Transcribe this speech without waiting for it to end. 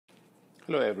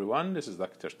Hello everyone, this is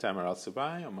Dr. Tamer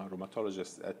Alsebai. I'm a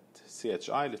rheumatologist at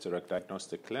CHI Little Rock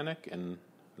Diagnostic Clinic in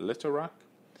Little Rock.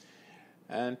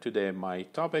 And today my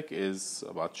topic is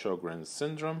about Sjögren's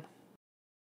syndrome.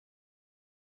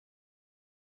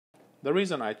 The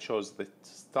reason I chose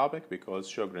this topic because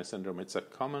Sjögren's syndrome it's a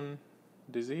common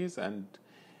disease and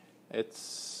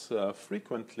it's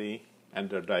frequently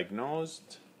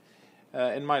underdiagnosed.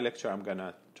 In my lecture I'm going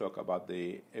to talk about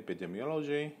the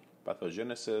epidemiology,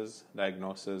 pathogenesis,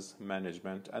 diagnosis,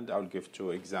 management, and I'll give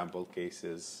 2 example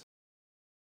cases.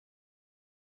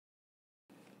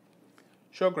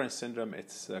 Sjögren's syndrome,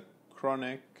 it's a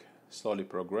chronic, slowly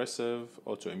progressive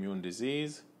autoimmune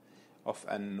disease of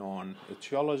unknown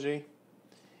etiology.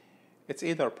 It's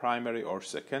either primary or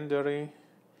secondary.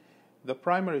 The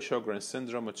primary Sjögren's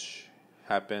syndrome, which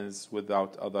happens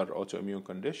without other autoimmune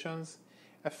conditions,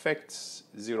 affects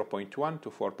 0.1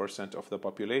 to 4% of the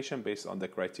population based on the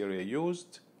criteria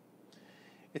used.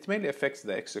 It mainly affects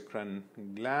the exocrine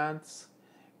glands,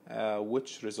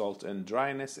 which result in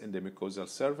dryness in the mucosal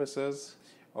surfaces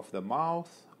of the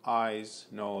mouth, eyes,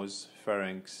 nose,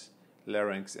 pharynx,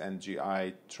 larynx, and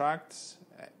GI tracts,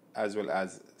 as well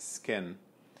as skin.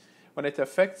 When it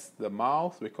affects the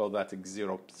mouth, we call that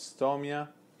xerophthalmia.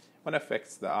 When it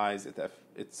affects the eyes,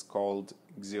 it's called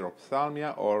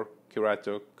xerophthalmia or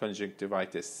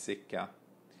keratoconjunctivitis sicca.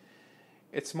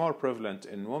 It's more prevalent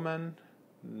in women,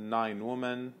 9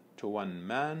 women to 1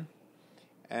 man,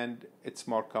 and it's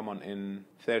more common in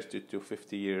 30 to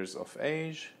 50 years of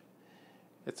age.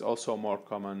 It's also more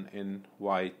common in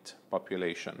white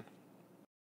population.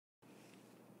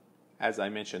 As I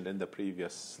mentioned in the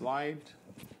previous slide,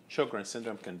 Sjögren's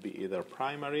syndrome can be either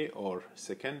primary or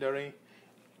secondary.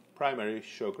 Primary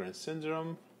Sjögren's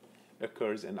syndrome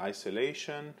occurs in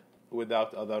isolation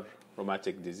without other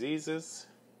rheumatic diseases.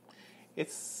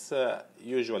 It's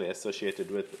usually associated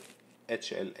with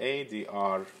HLA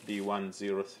DR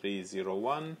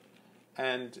B10301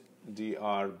 and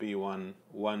DR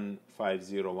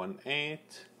B15018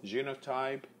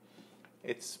 genotype.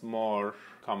 It's more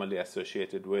commonly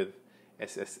associated with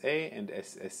SSA and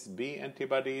SSB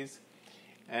antibodies,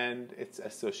 and it's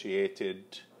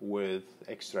associated with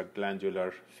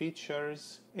extraglandular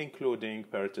features, including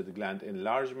parotid gland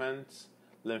enlargement,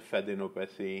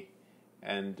 lymphadenopathy,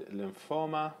 and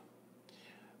lymphoma,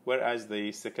 whereas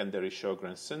the secondary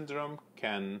Sjögren's syndrome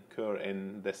can occur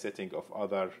in the setting of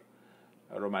other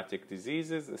rheumatic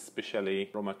diseases, especially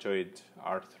rheumatoid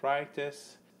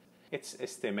arthritis. It's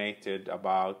estimated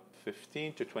about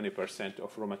 15 to 20%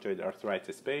 of rheumatoid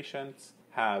arthritis patients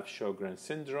have Sjögren's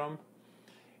syndrome.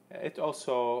 It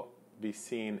also be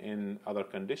seen in other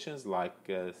conditions like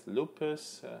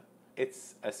lupus.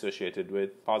 It's associated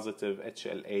with positive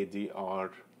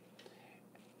HLA-DR.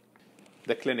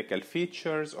 The clinical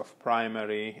features of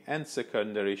primary and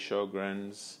secondary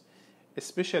Sjögren's,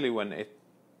 especially when it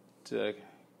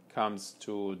comes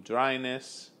to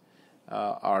dryness,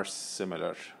 are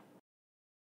similar.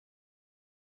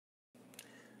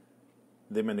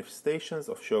 The manifestations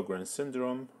of Sjögren's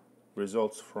syndrome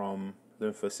results from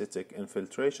lymphocytic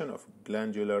infiltration of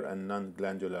glandular and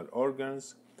non-glandular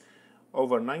organs.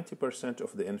 Over 90%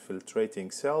 of the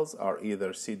infiltrating cells are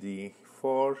either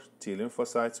CD4 T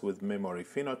lymphocytes with memory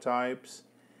phenotypes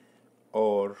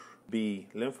or B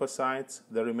lymphocytes.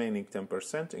 The remaining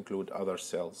 10% include other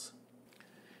cells.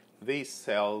 These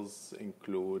cells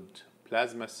include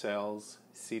plasma cells,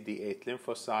 CD8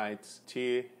 lymphocytes,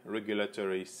 T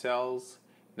regulatory cells,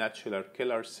 natural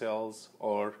killer cells,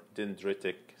 or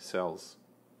dendritic cells.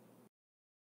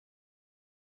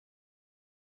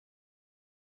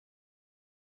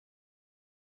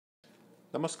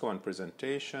 The most common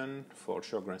presentation for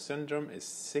Sjögren's syndrome is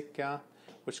sicca,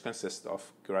 which consists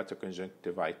of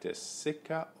keratoconjunctivitis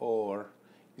sicca or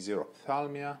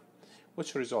xerophthalmia,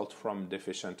 which result from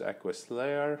deficient aqueous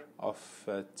layer of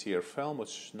tear film,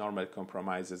 which normally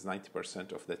compromises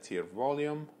 90% of the tear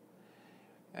volume,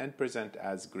 and present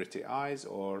as gritty eyes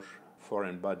or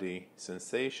foreign body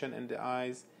sensation in the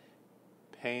eyes,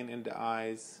 pain in the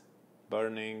eyes,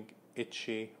 burning,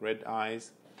 itchy, red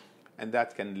eyes, and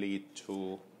that can lead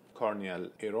to corneal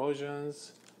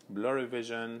erosions, blurry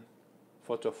vision,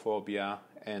 photophobia,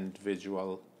 and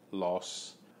visual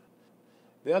loss.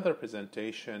 The other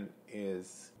presentation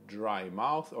is dry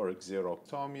mouth or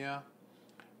xerophthalmia,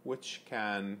 which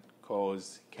can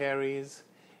cause caries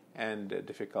and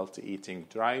difficulty eating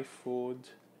dry food.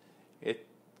 It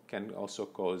can also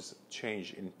cause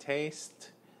change in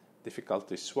taste,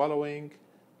 difficulty swallowing,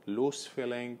 loose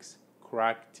fillings,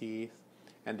 cracked teeth,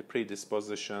 and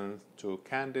predisposition to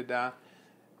candida.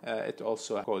 It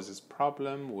also causes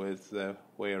problem with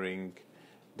wearing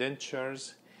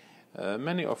dentures.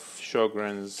 Many of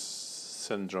Sjögren's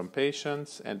syndrome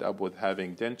patients end up with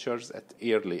having dentures at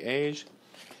early age.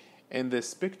 In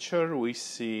this picture, we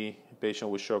see a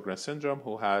patient with Sjögren syndrome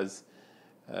who has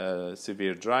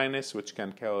severe dryness, which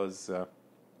can cause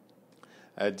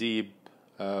a deep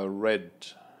red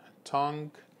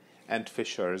tongue and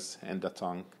fissures in the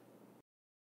tongue.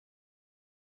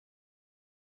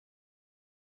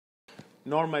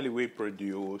 Normally, we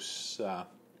produce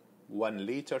 1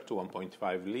 liter to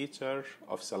 1.5 liter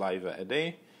of saliva a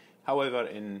day. However,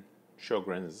 in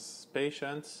Sjögren's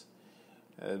patients,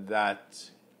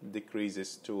 that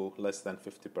decreases to less than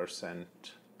 50%.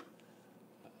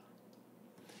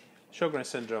 Sjögren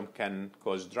syndrome can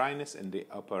cause dryness in the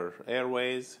upper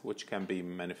airways, which can be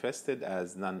manifested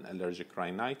as non-allergic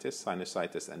rhinitis,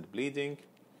 sinusitis, and bleeding.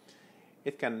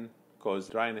 It can cause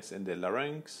dryness in the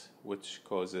larynx, which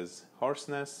causes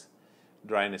hoarseness,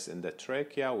 dryness in the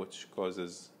trachea, which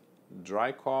causes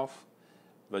dry cough,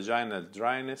 vaginal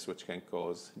dryness, which can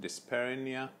cause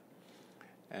dyspareunia,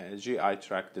 GI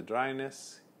tract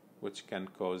dryness, which can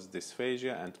cause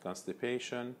dysphagia and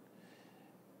constipation.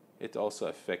 It also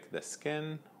affects the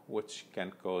skin, which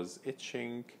can cause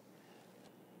itching.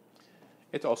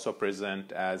 It also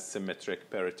presents as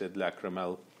symmetric parotid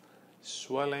lacrimal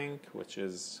swelling, which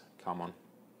is common.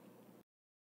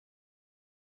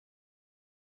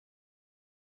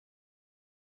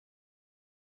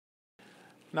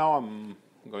 Now I'm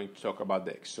going to talk about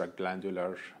the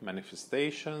extraglandular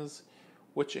manifestations,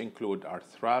 which include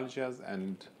arthralgias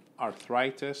and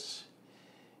arthritis,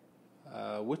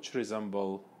 which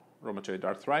resemble rheumatoid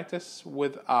arthritis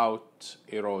without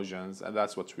erosions, and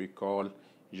that's what we call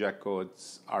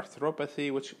Jacob's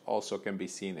arthropathy, which also can be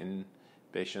seen in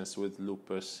patients with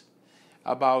lupus.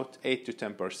 About 8 to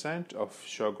 10% of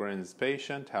Sjögren's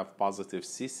patients have positive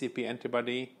CCP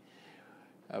antibody,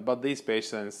 but these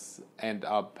patients end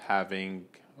up having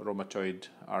rheumatoid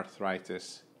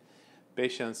arthritis.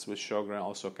 Patients with Sjögren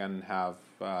also can have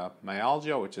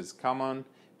myalgia, which is common.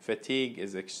 Fatigue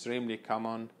is extremely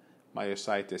common.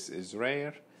 Myositis is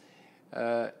rare.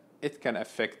 It can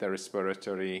affect the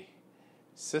respiratory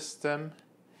system.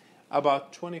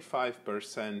 About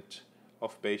 25%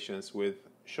 of patients with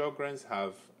Sjögren's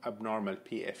have abnormal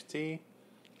PFT,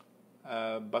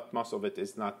 but most of it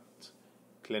is not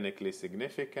clinically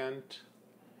significant.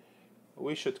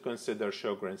 We should consider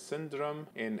Sjögren syndrome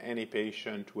in any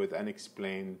patient with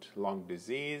unexplained lung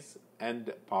disease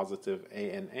and positive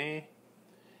ANA.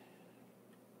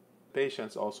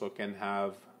 Patients also can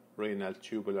have renal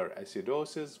tubular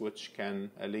acidosis, which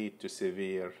can lead to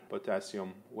severe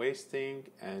potassium wasting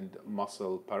and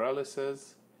muscle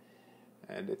paralysis,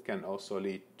 and it can also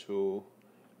lead to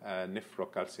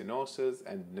nephrocalcinosis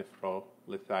and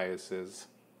nephrolithiasis.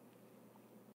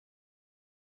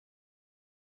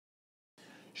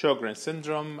 Sjögren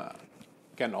syndrome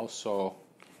can also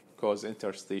cause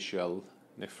interstitial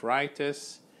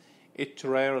nephritis. It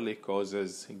rarely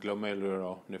causes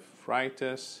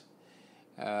glomerulonephritis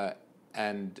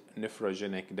and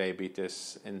nephrogenic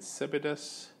diabetes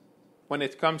insipidus. When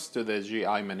it comes to the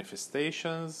GI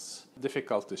manifestations,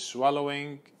 difficulty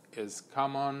swallowing is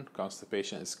common,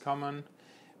 constipation is common.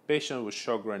 Patients with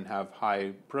Sjögren have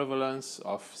high prevalence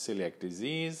of celiac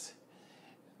disease.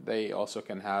 They also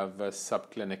can have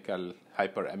subclinical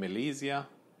hyperamylesia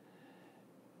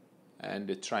and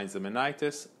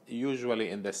transaminitis, usually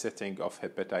in the setting of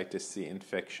hepatitis C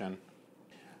infection.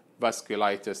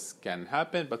 Vasculitis can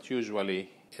happen, but usually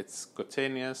it's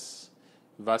cutaneous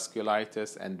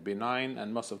vasculitis and benign,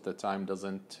 and most of the time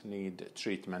doesn't need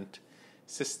treatment.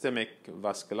 Systemic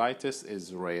vasculitis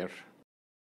is rare.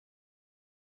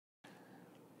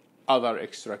 Other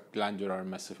extraglandular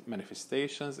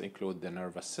manifestations include the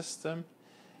nervous system.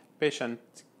 Patient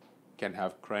can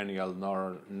have cranial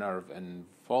nerve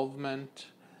involvement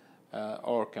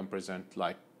or can present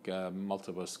like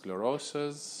multiple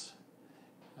sclerosis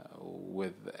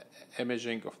with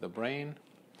imaging of the brain.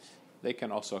 They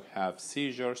can also have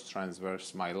seizures,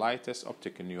 transverse myelitis,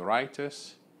 optic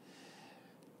neuritis.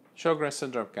 Sjögren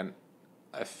syndrome can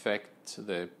affect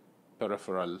the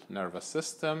peripheral nervous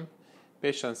system.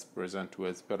 Patients present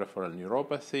with peripheral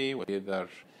neuropathy, with either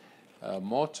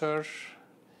motor,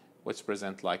 which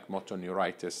present like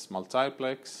motoneuritis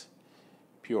multiplex,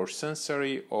 pure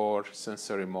sensory or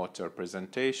sensory motor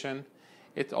presentation.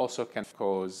 It also can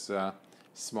cause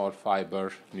small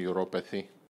fiber neuropathy.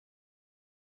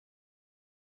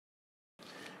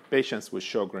 Patients with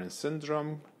Sjögren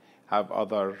syndrome have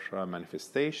other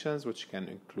manifestations, which can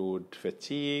include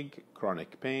fatigue,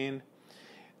 chronic pain.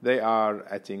 They are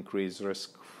at increased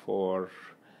risk for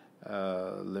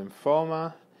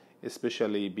lymphoma,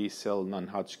 especially B-cell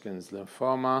non-Hodgkin's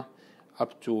lymphoma,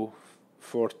 up to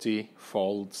 40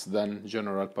 folds than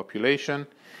general population.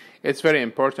 It's very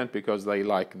important because they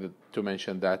like to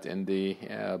mention that in the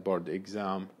board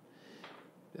exam.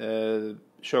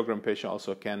 Sjögren patient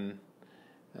also can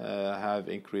have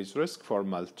increased risk for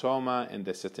maltoma in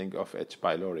the setting of H.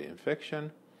 pylori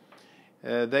infection.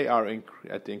 They are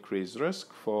at increased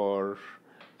risk for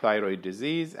thyroid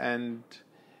disease, and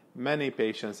many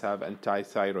patients have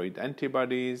anti-thyroid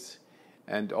antibodies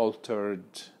and altered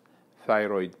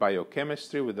thyroid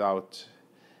biochemistry without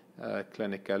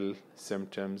clinical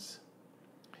symptoms.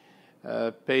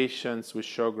 Patients with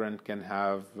Sjögren can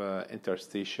have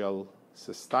interstitial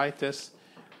cystitis,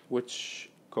 which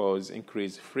cause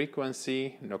increased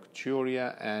frequency,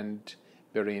 nocturia, and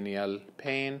perineal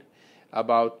pain.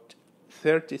 About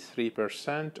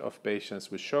 33% of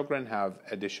patients with Sjögren have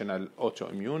additional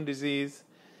autoimmune disease.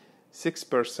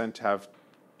 6% have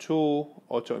 2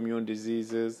 autoimmune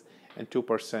diseases, and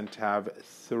 2% have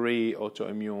 3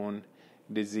 autoimmune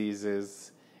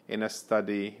diseases in a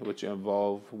study which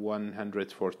involved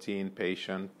 114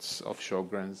 patients of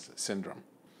Sjögren's syndrome.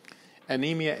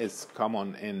 Anemia is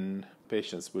common in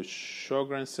patients with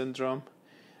Sjögren syndrome.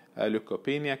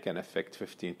 Leukopenia can affect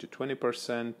 15 to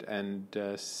 20%,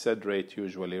 and SID rate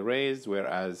usually raised,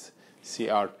 whereas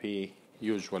CRP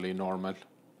usually normal.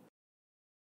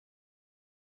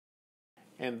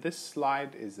 And this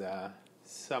slide is a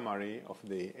summary of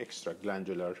the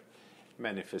extraglandular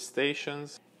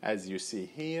manifestations. As you see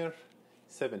here,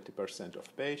 70%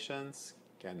 of patients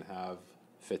can have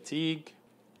fatigue.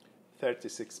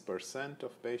 36%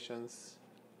 of patients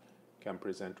can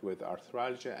present with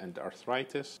arthralgia and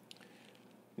arthritis.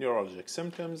 Neurologic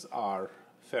symptoms are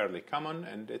fairly common,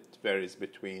 and it varies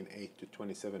between 8 to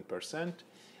 27%.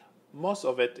 Most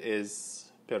of it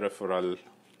is peripheral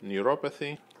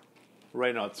neuropathy.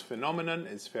 Raynaud's phenomenon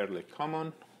is fairly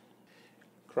common.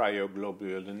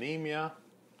 Cryoglobulinemia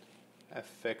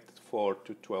affect 4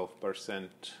 to 12%,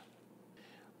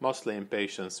 mostly in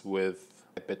patients with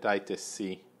hepatitis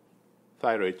C.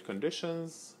 Thyroid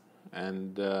conditions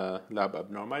and lab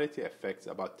abnormality affects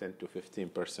about 10 to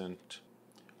 15%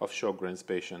 of Sjögren's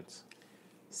patients.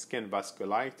 Skin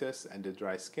vasculitis and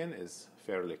dry skin is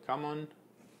fairly common,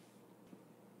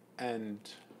 and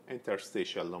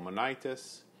interstitial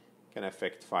pneumonitis can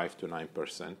affect 5 to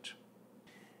 9%.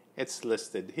 It's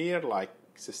listed here like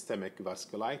systemic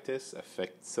vasculitis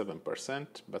affects 7%,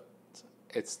 but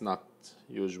it's not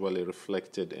usually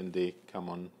reflected in the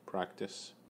common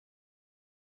practice.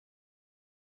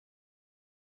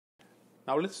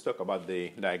 Now let's talk about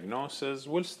the diagnosis.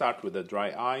 We'll start with the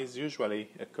dry eyes. Usually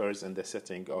occurs in the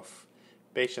setting of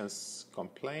patients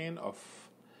complain of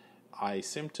eye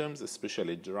symptoms,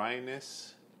 especially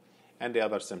dryness, and the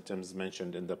other symptoms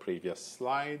mentioned in the previous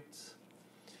slides.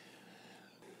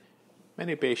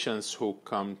 Many patients who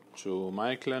come to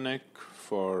my clinic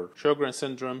for Sjögren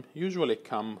syndrome usually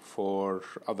come for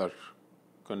other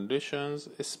conditions,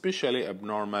 especially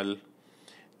abnormal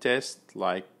tests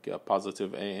like a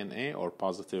positive ANA or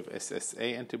positive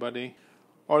SSA antibody,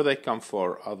 or they come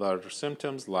for other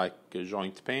symptoms like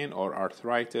joint pain or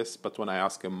arthritis. But when I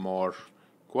ask them more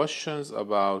questions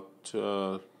about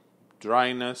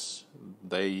dryness,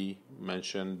 they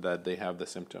mention that they have the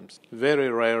symptoms. Very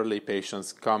rarely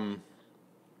patients come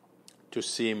to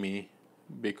see me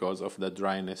because of the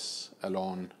dryness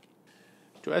alone.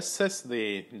 To assess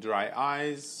the dry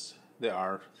eyes, there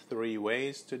are 3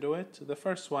 ways to do it. The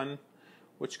first one,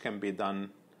 which can be done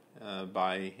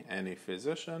by any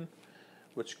physician,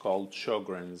 which called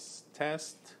Sjögren's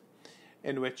test,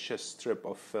 in which a strip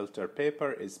of filter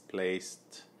paper is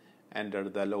placed under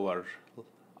the lower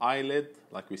eyelid,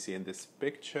 like we see in this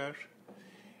picture,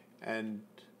 and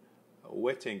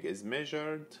wetting is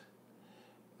measured.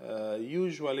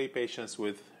 Usually patients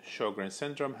with Sjögren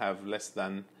syndrome have less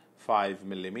than 5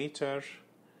 millimeters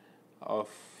of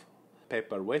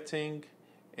paper wetting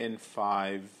in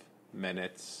 5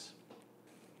 minutes.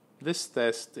 This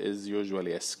test is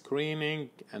usually a screening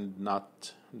and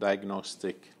not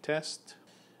diagnostic test.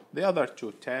 The other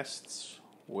 2 tests,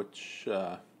 which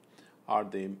are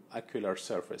the ocular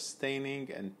surface staining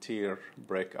and tear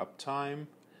breakup time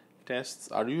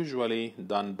tests, are usually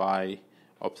done by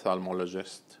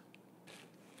ophthalmologist.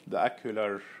 The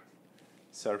ocular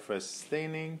surface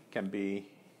staining can be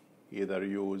either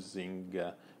using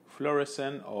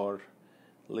fluorescent or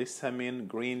lissamine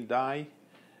green dye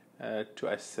to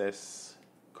assess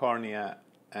cornea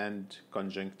and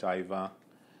conjunctiva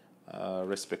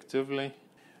respectively,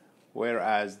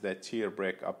 whereas the tear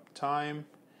breakup time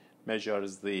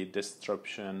measures the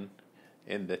disruption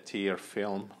in the tear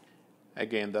film.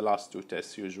 Again, the last two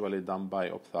tests usually done by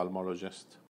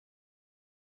ophthalmologist.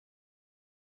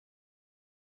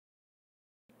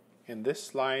 In this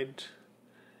slide,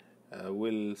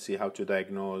 we'll see how to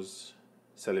diagnose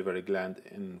salivary gland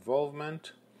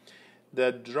involvement.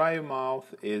 The dry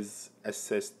mouth is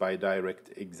assessed by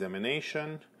direct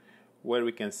examination, where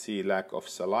we can see lack of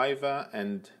saliva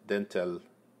and dental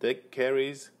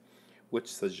caries,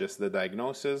 which suggest the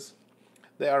diagnosis.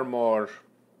 There are more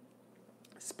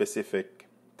specific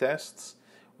tests.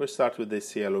 We'll start with the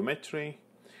cyanometry,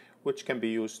 which can be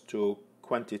used to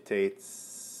quantitate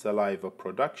saliva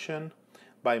production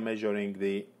by measuring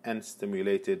the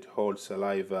unstimulated whole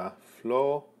saliva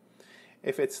flow.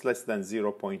 If it's less than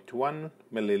 0.1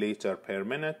 milliliter per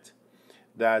minute,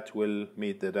 that will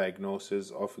meet the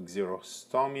diagnosis of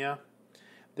xerostomia.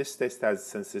 This test has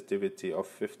sensitivity of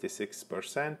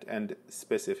 56% and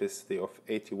specificity of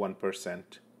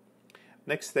 81%.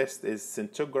 Next test is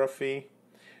scintigraphy,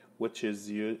 which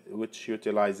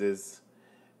utilizes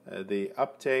the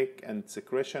uptake and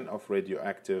secretion of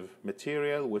radioactive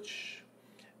material, which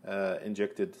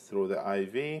injected through the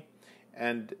IV,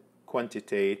 and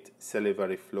quantitate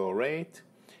salivary flow rate.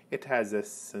 It has a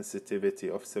sensitivity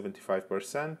of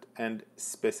 75% and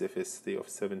specificity of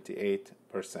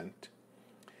 78%.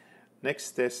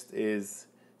 Next test is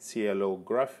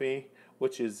cyalography,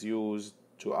 which is used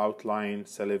to outline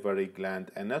salivary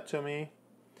gland anatomy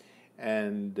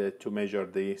and to measure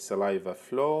the saliva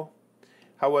flow.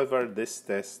 However, this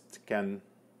test can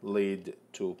lead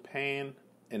to pain,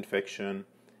 infection,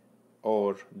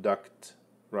 or duct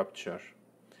rupture.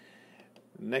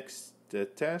 Next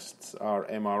tests are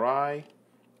MRI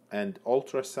and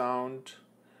ultrasound,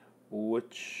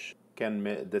 which can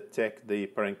detect the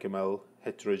parenchymal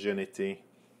heterogeneity.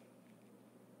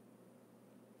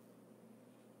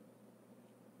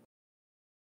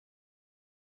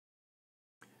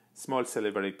 Small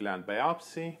salivary gland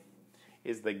biopsy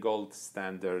is the gold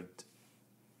standard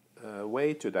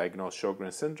way to diagnose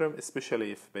Sjögren syndrome,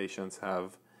 especially if patients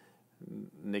have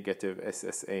negative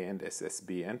SSA and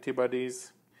SSB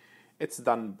antibodies. It's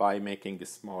done by making a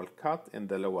small cut in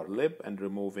the lower lip and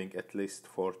removing at least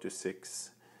 4 to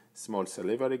 6 small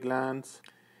salivary glands.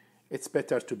 It's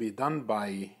better to be done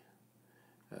by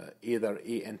either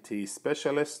ENT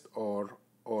specialist or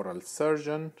oral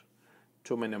surgeon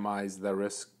to minimize the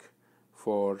risk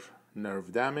for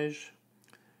nerve damage.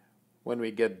 When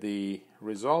we get the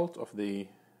result of the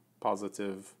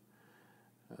positive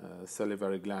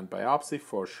salivary gland biopsy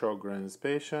for Sjögren's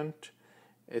patient,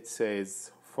 it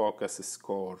says focus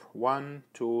score 1,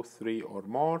 2, 3 or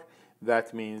more.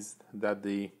 That means that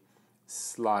the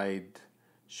slide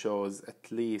shows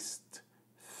at least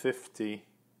 50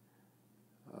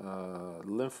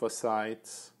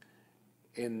 lymphocytes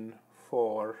in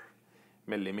 4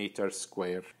 millimeters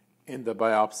square. In the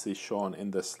biopsy shown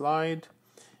in the slide,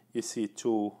 you see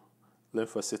 2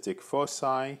 lymphocytic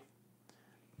foci.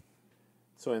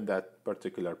 So in that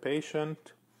particular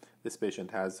patient, this patient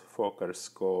has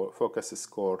focus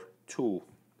score 2,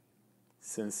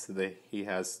 since he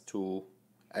has 2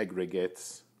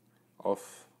 aggregates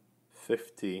of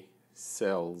 50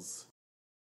 cells.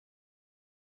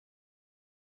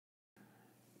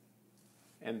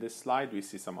 In this slide, we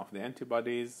see some of the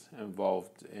antibodies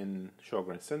involved in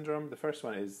Sjögren syndrome. The first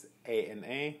one is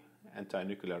ANA,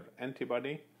 anti-nuclear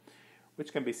antibody,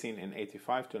 which can be seen in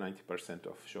 85 to 90%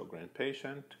 of Sjögren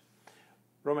patient.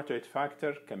 Rheumatoid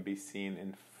factor can be seen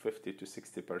in 50 to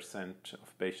 60%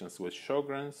 of patients with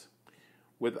Sjögren's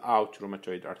without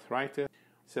rheumatoid arthritis.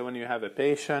 So when you have a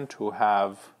patient who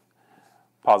have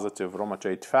positive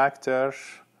rheumatoid factor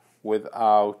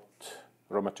without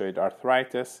rheumatoid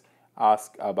arthritis,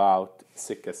 ask about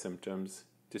sicca symptoms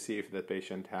to see if the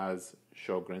patient has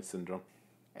Sjögren syndrome.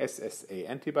 SSA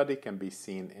antibody can be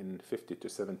seen in 50 to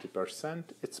 70%.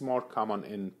 It's more common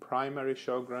in primary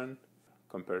Sjögren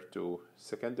compared to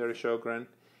secondary Sjögren.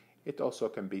 It also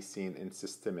can be seen in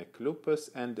systemic lupus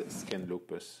and skin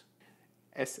lupus.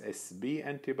 SSB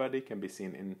antibody can be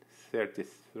seen in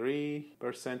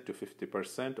 33% to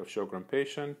 50% of Sjögren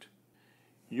patient,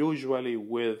 usually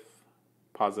with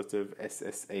positive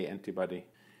SSA antibody.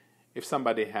 If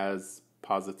somebody has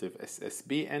positive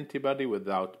SSB antibody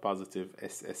without positive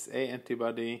SSA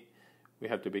antibody, we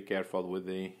have to be careful with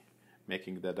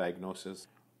making the diagnosis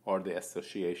or the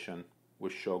association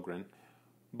with Sjögren.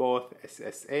 Both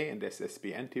SSA and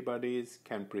SSB antibodies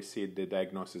can precede the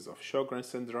diagnosis of Sjögren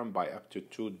syndrome by up to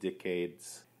 2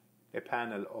 decades. A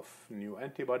panel of new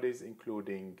antibodies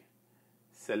including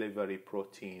salivary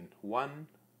protein 1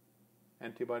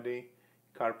 antibody,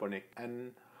 carbonic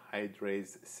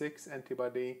anhydrase 6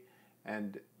 antibody,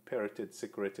 and parotid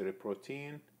secretory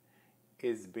protein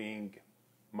is being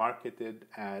marketed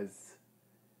as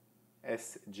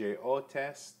SJO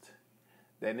test.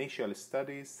 The initial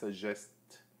studies suggest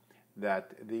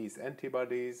that these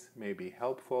antibodies may be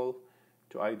helpful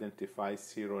to identify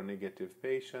seronegative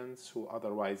patients who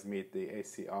otherwise meet the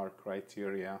A.C.R.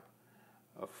 criteria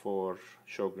for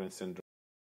Sjögren syndrome.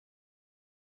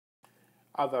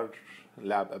 Other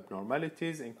lab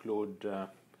abnormalities include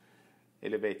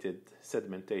elevated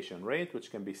sedimentation rate,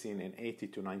 which can be seen in 80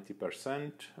 to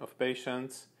 90% of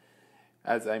patients.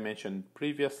 As I mentioned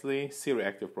previously,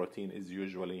 C-reactive protein is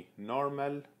usually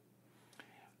normal.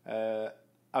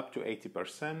 Up to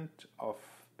 80% of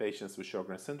patients with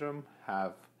Sjögren syndrome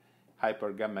have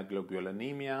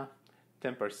hypergammaglobulinemia,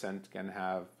 10% can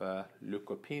have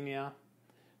leukopenia,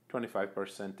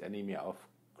 25% anemia of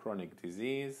chronic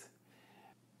disease.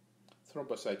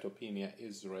 Thrombocytopenia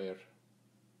is rare.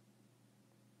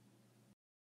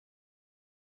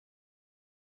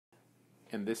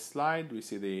 In this slide, we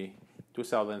see the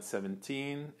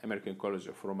 2017 American College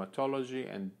of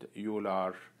Rheumatology and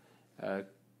EULAR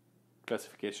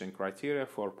classification criteria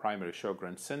for primary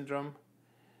Sjögren syndrome.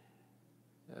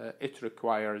 It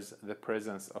requires the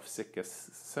presence of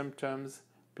sickest symptoms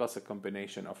plus a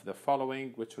combination of the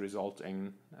following, which result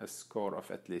in a score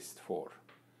of at least 4.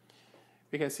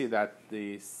 We can see that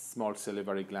the small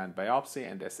salivary gland biopsy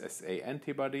and SSA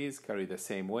antibodies carry the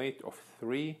same weight of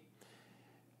 3.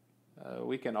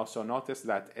 We can also notice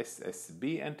that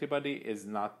SSB antibody is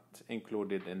not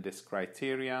included in this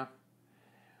criteria.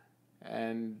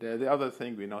 And the other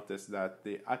thing we notice that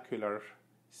the ocular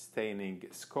staining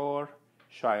score,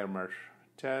 Schirmer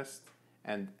test,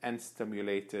 and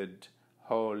unstimulated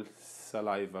whole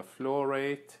saliva flow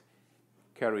rate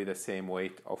carry the same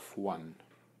weight of 1.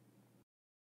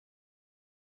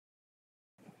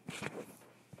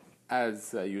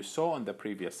 As you saw on the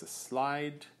previous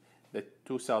slide, the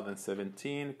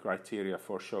 2017 criteria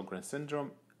for Sjögren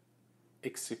syndrome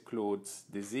excludes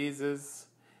diseases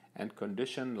and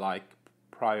conditions like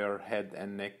prior head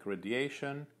and neck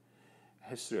radiation,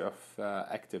 history of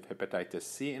active hepatitis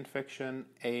C infection,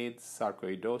 AIDS,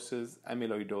 sarcoidosis,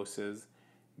 amyloidosis,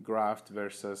 graft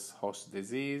versus host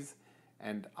disease,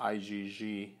 and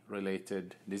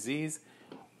IgG-related disease.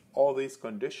 All these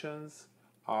conditions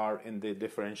are in the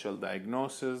differential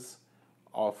diagnosis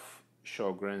of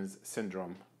Sjögren's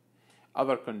syndrome.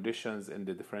 Other conditions in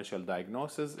the differential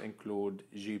diagnosis include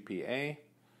GPA,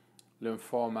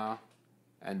 lymphoma,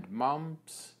 and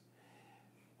mumps.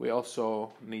 We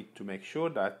also need to make sure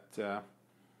that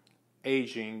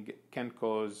aging can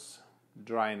cause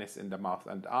dryness in the mouth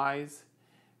and eyes,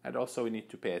 and also we need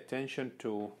to pay attention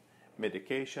to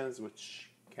medications which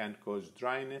can cause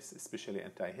dryness, especially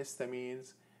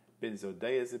antihistamines,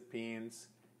 benzodiazepines,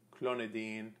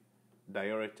 clonidine,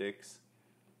 diuretics,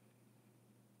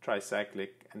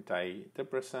 tricyclic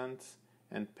antidepressants,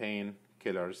 and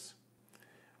painkillers.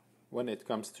 When it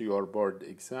comes to your board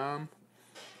exam,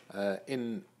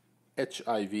 in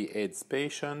HIV/AIDS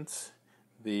patients,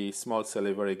 the small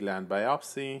salivary gland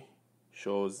biopsy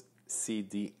shows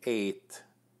CD8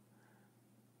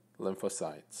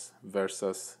 lymphocytes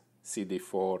versus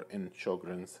CD4 in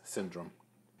Sjögren's syndrome.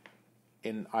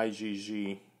 In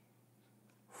IgG4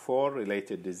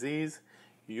 related disease,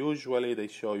 usually they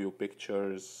show you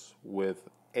pictures with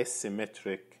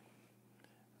asymmetric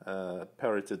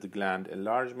parotid gland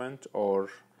enlargement or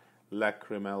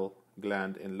lacrimal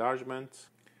gland enlargement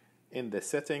in the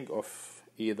setting of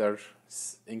either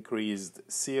increased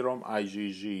serum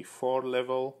IgG4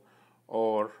 level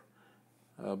or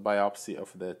biopsy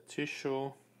of the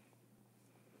tissue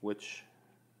which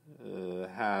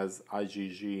has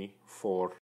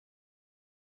IgG4.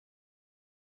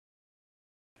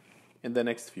 In the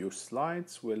next few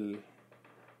slides, we'll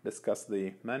discuss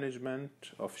the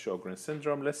management of Sjögren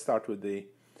syndrome. Let's start with the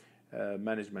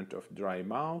management of dry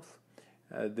mouth.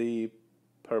 The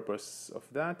purpose of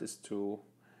that is to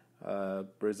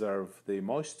preserve the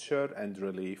moisture and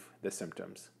relieve the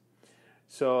symptoms.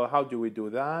 So how do we do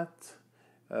that?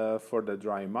 For the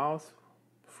dry mouth,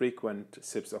 frequent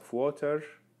sips of water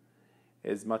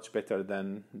is much better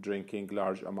than drinking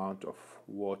large amount of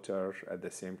water at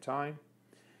the same time.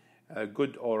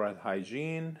 Good oral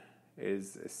hygiene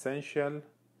is essential.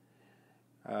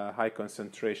 High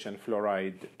concentration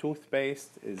fluoride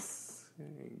toothpaste is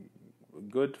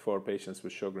good for patients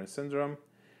with Sjögren syndrome.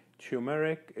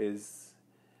 Turmeric is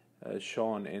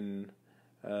shown in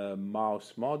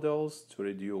mouse models to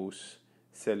reduce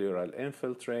cellular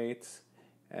infiltrates,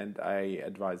 and I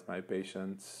advise my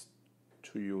patients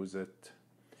to use it.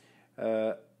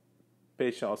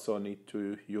 Patients also need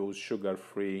to use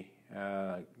sugar-free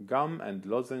gum and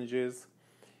lozenges,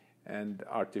 and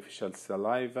artificial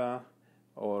saliva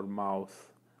or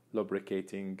mouth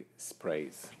lubricating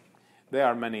sprays. There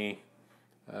are many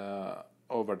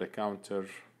over-the-counter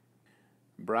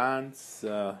brands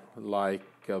like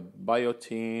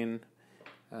Biotin,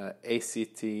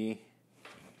 ACT,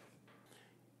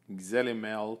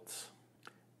 Xelimelt,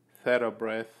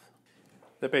 TheraBreath.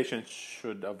 The patient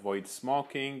should avoid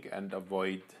smoking and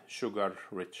avoid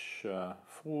sugar-rich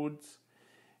foods,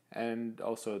 and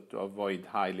also to avoid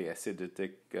highly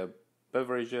acidic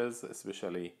beverages,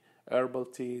 especially herbal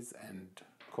teas and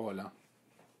cola.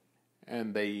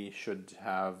 And they should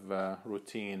have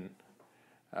routine,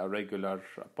 regular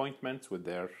appointments with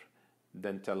their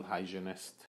dental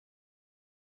hygienist.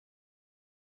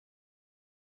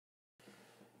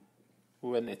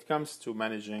 When it comes to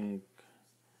managing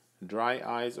dry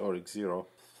eyes or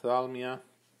xerophthalmia,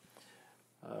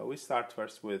 we start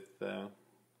first with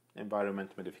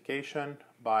environment modification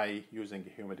by using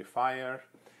a humidifier,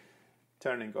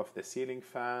 turning off the ceiling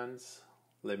fans,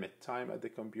 limit time at the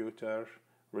computer,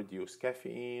 reduce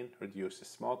caffeine, reduce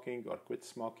smoking or quit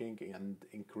smoking, and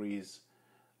increase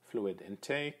fluid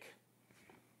intake.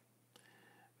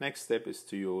 Next step is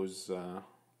to use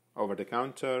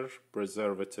over-the-counter,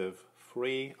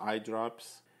 preservative-free eye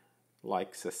drops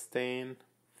like Sustain,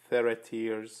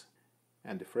 TheraTears,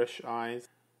 and Fresh Eyes.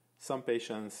 Some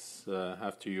patients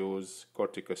have to use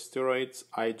corticosteroids,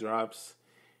 eye drops.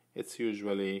 It's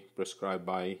usually prescribed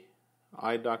by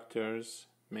eye doctors,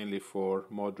 mainly for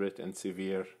moderate and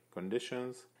severe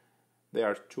conditions. There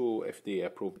are 2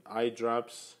 FDA-approved eye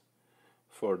drops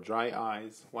for dry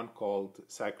eyes, one called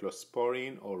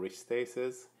cyclosporine or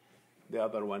Restasis. The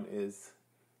other one is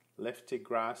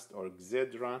Leftigrast or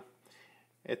Xedra.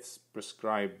 It's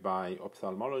prescribed by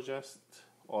ophthalmologist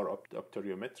or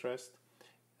optometrist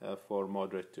for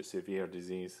moderate to severe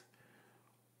disease.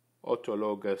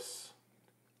 Autologous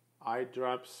eye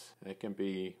drops can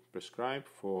be prescribed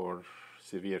for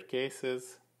severe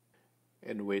cases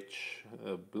in which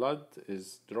blood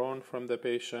is drawn from the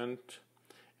patient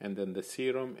and then the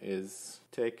serum is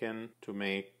taken to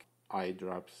make eye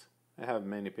drops. I have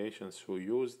many patients who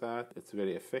use that. It's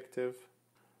very effective.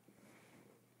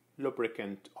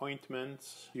 Lubricant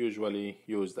ointments, usually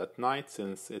used at night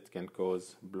since it can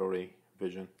cause blurry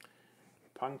vision.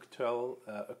 Punctal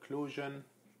occlusion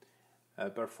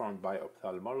performed by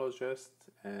ophthalmologist,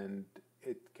 and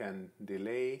it can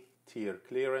delay tear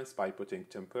clearance by putting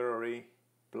temporary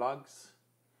plugs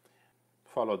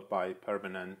followed by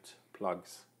permanent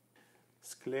plugs.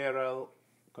 Scleral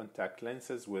contact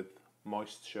lenses with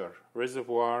moisture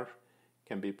reservoir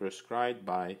can be prescribed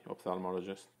by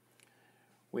ophthalmologist.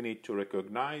 We need to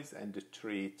recognize and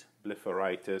treat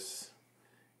blepharitis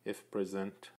if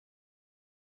present.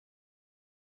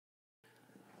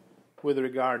 With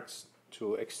regards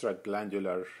to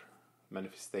extraglandular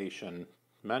manifestation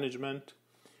management,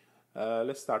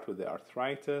 let's start with the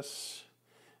arthritis.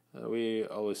 We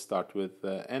always start with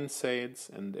NSAIDs,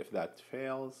 and if that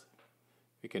fails,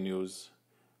 we can use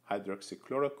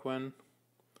hydroxychloroquine,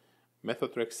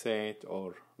 methotrexate,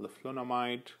 or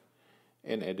leflunomide,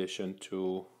 in addition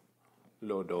to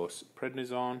low-dose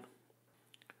prednisone.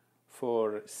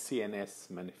 For CNS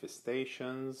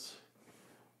manifestations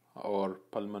or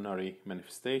pulmonary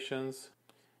manifestations,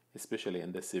 especially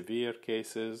in the severe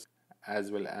cases,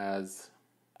 as well as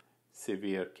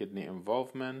severe kidney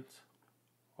involvement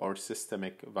or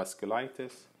systemic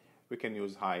vasculitis, we can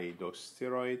use high-dose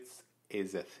steroids,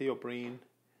 azathioprine,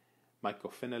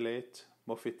 mycophenolate,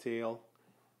 mofetil,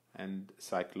 and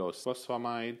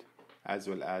cyclophosphamide, as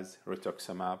well as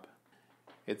rituximab.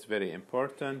 It's very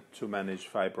important to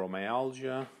manage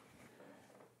fibromyalgia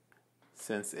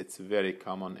since it's very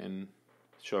common in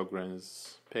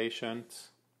Sjögren's patients.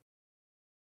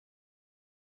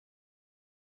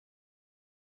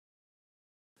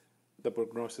 The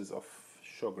prognosis of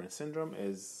Sjögren syndrome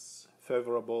is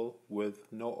favorable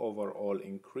with no overall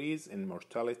increase in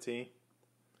mortality.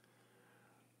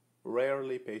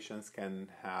 Rarely patients can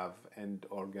have end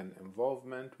organ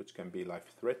involvement, which can be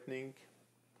life-threatening.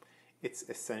 It's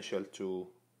essential to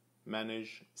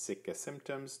manage Sika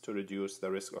symptoms to reduce the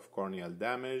risk of corneal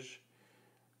damage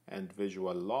and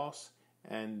visual loss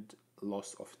and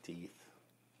loss of teeth.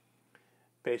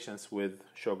 Patients with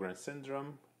Sjögren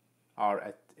syndrome are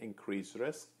at increased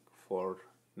risk for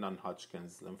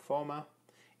non-Hodgkin's lymphoma,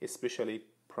 especially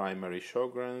primary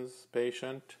Sjögren's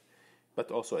patient, but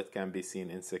also it can be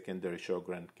seen in secondary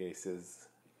Sjögren cases.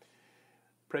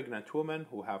 Pregnant women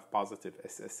who have positive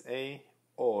SSA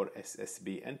or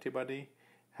SSB antibody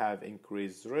have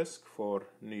increased risk for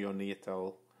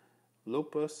neonatal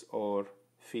lupus or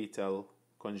fetal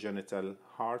congenital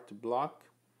heart block.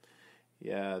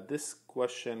 Yeah, this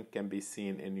question can be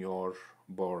seen in your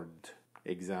board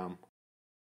exam.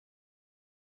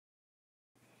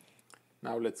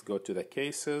 Now let's go to the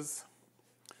cases.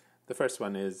 The first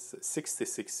one is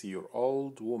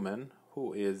 66-year-old woman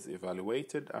who is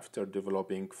evaluated after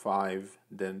developing 5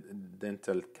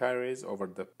 dental caries over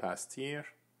the past year.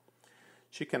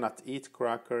 She cannot eat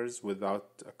crackers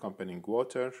without accompanying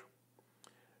water.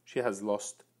 She has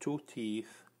lost 2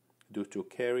 teeth due to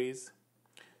caries.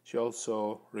 She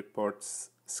also reports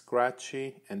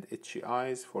scratchy and itchy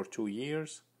eyes for 2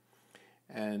 years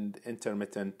and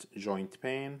intermittent joint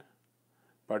pain,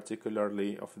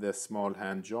 particularly of the small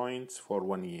hand joints, for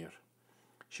 1 year.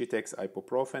 She takes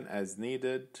ibuprofen as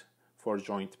needed for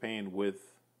joint pain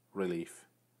with relief.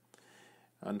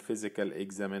 On physical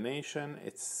examination,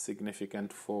 it's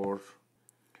significant for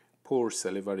poor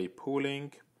salivary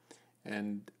pooling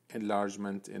and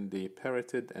enlargement in the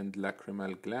parotid and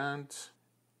lacrimal glands,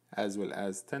 as well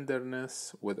as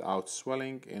tenderness without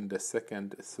swelling in the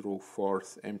 2nd through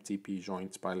 4th MTP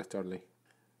joints bilaterally.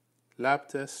 Lab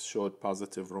tests showed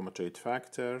positive rheumatoid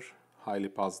factor, highly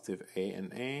positive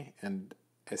ANA, and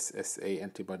SSA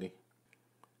antibody.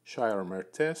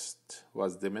 Sjögren test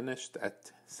was diminished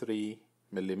at 3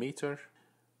 mm.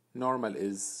 Normal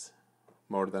is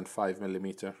more than 5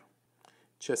 mm.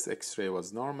 Chest X-ray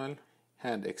was normal.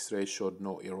 Hand X-ray showed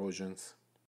no erosions.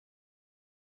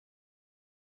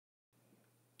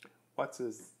 What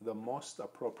is the most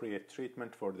appropriate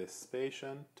treatment for this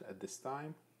patient at this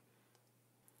time?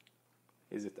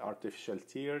 Is it artificial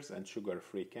tears and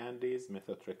sugar-free candies,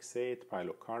 methotrexate,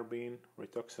 pilocarpine,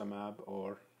 rituximab,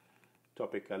 or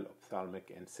topical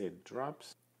ophthalmic NSAID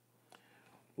drops?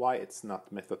 Why it's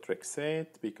not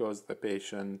methotrexate? Because the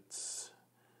patient's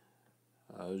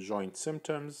joint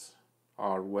symptoms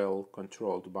are well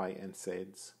controlled by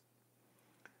NSAIDs.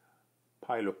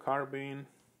 Pilocarpine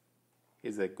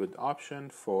is a good option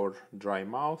for dry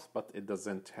mouth, but it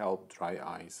doesn't help dry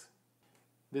eyes.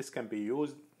 This can be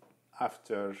used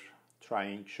after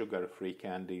trying sugar-free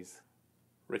candies.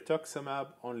 Rituximab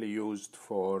only used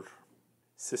for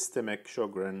systemic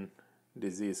Sjögren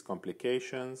disease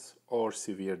complications or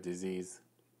severe disease,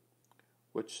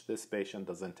 which this patient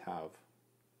doesn't have.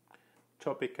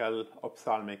 Topical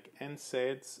ophthalmic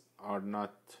NSAIDs are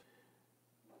not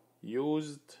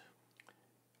used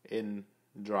in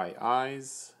dry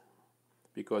eyes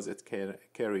because it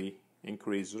carry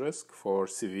increased risk for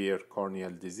severe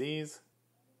corneal disease.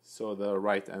 So the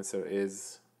right answer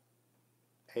is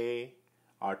A,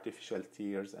 artificial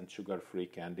tears and sugar-free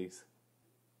candies.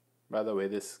 By the way,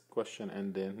 this question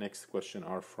and the next question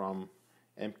are from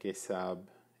MKSAP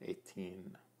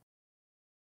 18.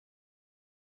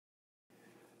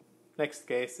 Next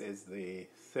case is the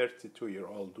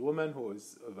 32-year-old woman who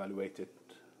is evaluated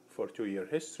for 2-year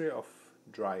history of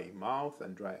dry mouth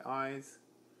and dry eyes.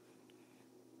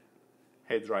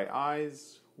 Her dry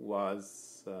eyes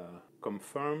was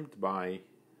confirmed by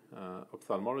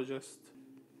ophthalmologist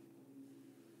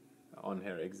on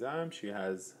her exam. She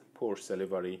has poor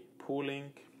salivary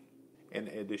pooling in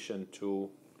addition to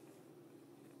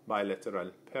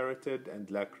bilateral parotid and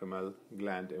lacrimal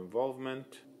gland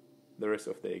involvement. The rest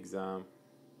of the exam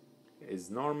is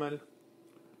normal.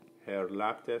 Her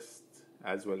lab test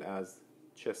as well as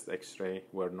chest X-ray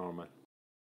were normal.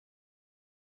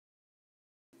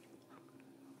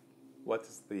 What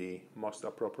is the most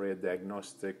appropriate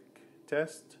diagnostic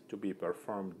test to be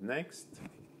performed next?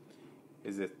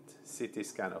 Is it CT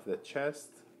scan of the chest,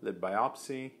 lip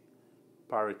biopsy,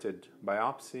 parotid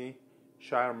biopsy,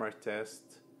 Sjögren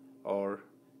test, or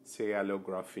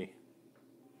cyalography?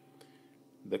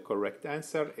 The correct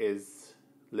answer is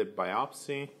lip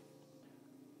biopsy,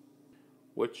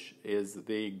 which is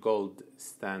the gold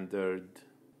standard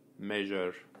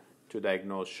measure to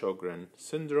diagnose Sjögren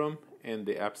syndrome in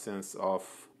the absence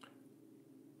of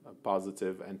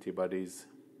positive antibodies.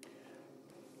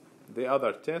 The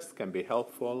other tests can be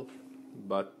helpful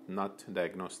but not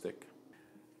diagnostic.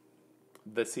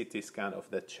 The CT scan of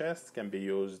the chest can be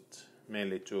used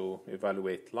mainly to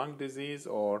evaluate lung disease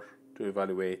or to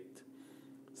evaluate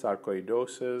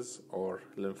sarcoidosis or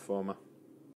lymphoma.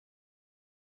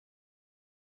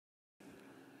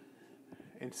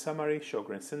 In summary,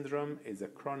 Sjögren syndrome is a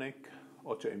chronic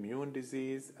autoimmune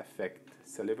disease affecting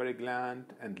salivary gland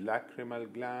and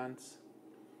lacrimal glands,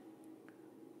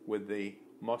 with the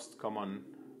most common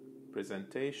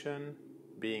presentation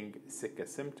being sicca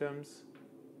symptoms.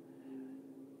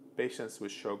 Patients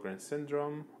with Sjögren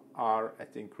syndrome are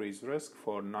at increased risk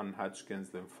for non-Hodgkin's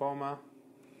lymphoma.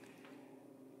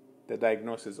 The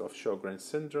diagnosis of Sjögren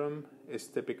syndrome is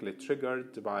typically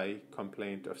triggered by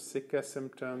complaint of sicca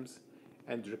symptoms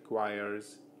and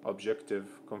requires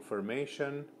objective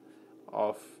confirmation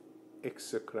of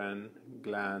exocrine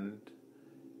gland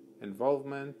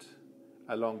involvement,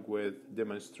 along with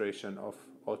demonstration of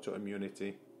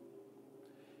autoimmunity.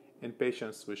 In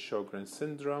patients with Sjögren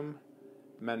syndrome,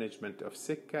 management of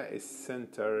SICA is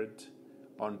centered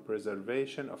on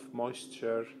preservation of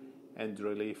moisture and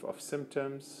relief of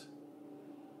symptoms.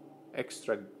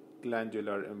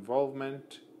 Extraglandular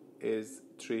involvement is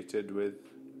treated with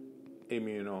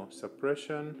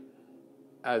immunosuppression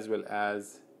as well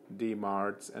as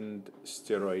DMARDs and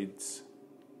steroids.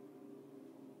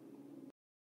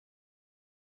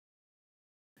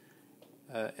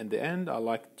 In the end, I'd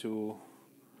like to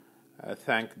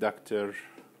thank Dr.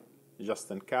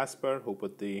 Justin Casper, who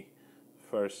put the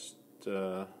first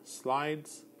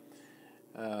slides.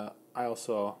 I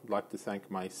also like to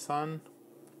thank my son,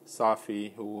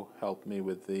 Safi, who helped me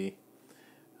with the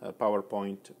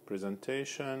PowerPoint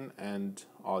presentation and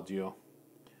audio.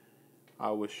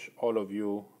 I wish all of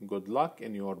you good luck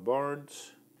in your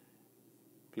boards.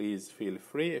 Please feel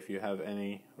free if you have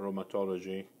any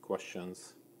rheumatology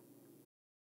questions.